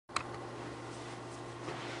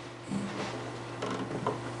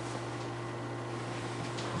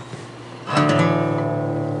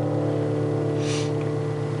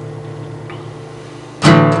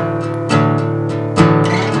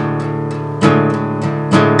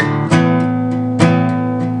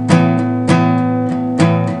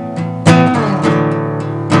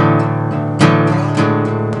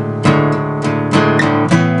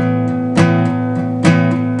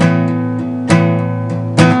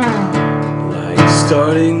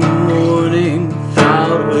starting the morning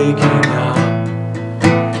without waking up.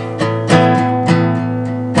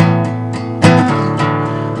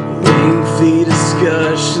 Lengthy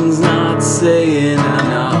discussions not saying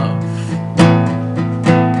enough.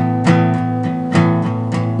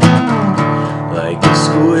 Like a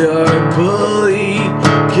schoolyard bully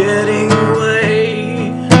getting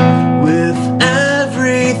away with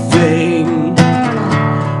everything,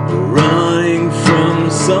 running from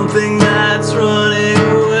something that's running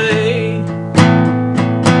away.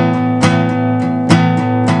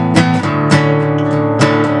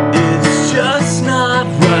 It's just not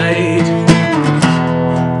right.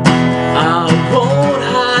 I won't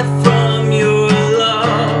hide from your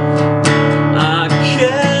love. I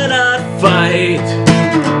cannot fight.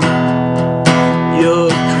 Your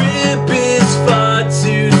grip is far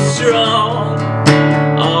too strong.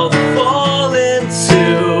 I'll fall into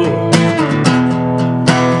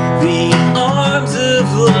the arms of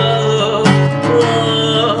love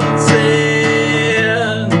once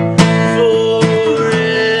and for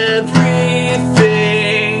everything.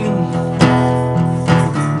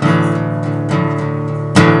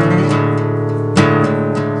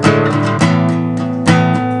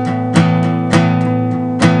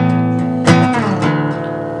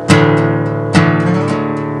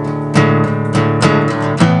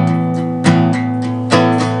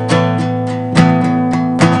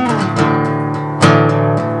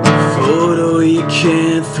 Photo you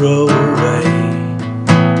can't throw away.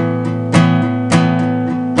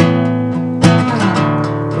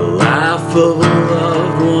 The laugh of a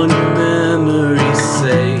loved one your memory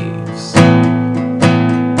saves.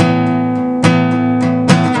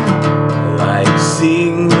 Like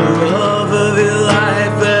seeing the love of your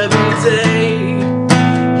life every day.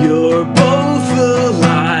 You're both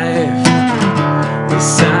alive. The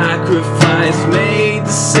sacrifice made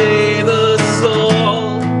to save us all.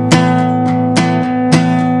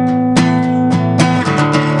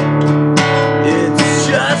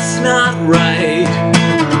 Not right.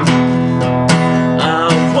 I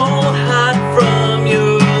won't hide from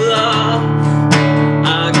your love.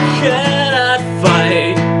 I cannot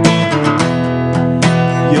fight.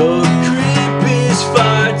 Your grip is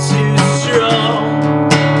far too strong.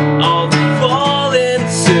 I'll fall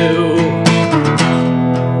into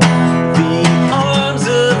the arms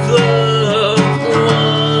of love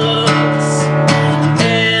once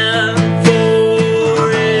and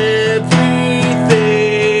for everything.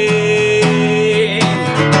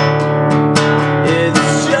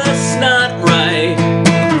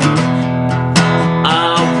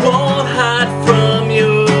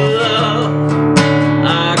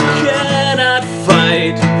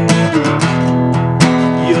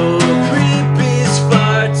 Your grip is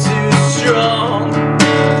far too strong.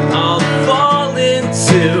 I'll fall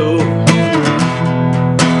into